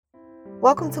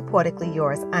Welcome to Poetically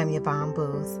Yours. I'm Yvonne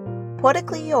Booz.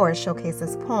 Poetically Yours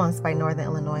showcases poems by Northern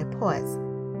Illinois poets.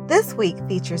 This week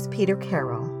features Peter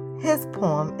Carroll. His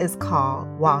poem is called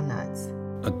Walnuts.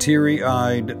 A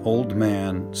teary-eyed old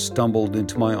man stumbled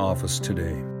into my office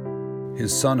today.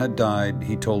 His son had died,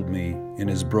 he told me, in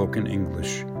his broken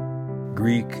English,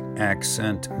 Greek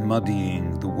accent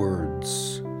muddying the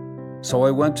words. So I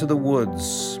went to the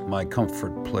woods, my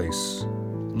comfort place,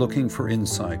 looking for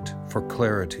insight, for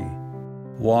clarity.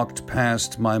 Walked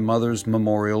past my mother's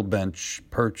memorial bench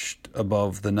perched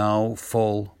above the now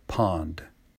full pond.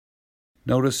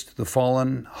 Noticed the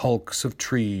fallen hulks of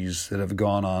trees that have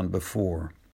gone on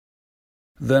before.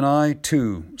 Then I,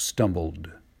 too,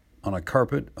 stumbled on a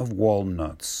carpet of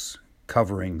walnuts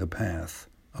covering the path,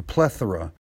 a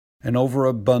plethora, an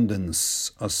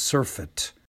overabundance, a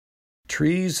surfeit.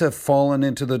 Trees have fallen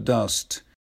into the dust,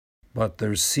 but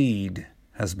their seed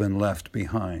has been left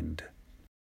behind.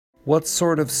 What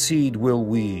sort of seed will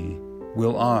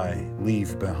I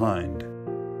leave behind?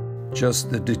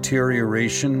 Just the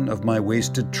deterioration of my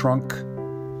wasted trunk,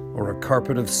 or a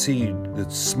carpet of seed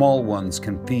that small ones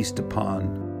can feast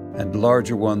upon and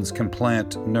larger ones can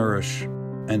plant, nourish,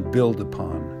 and build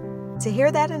upon? To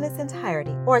hear that in its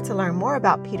entirety, or to learn more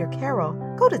about Peter Carroll,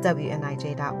 go to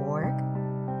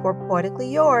WNIJ.org. For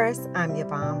Poetically Yours, I'm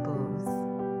Yvonne Booz.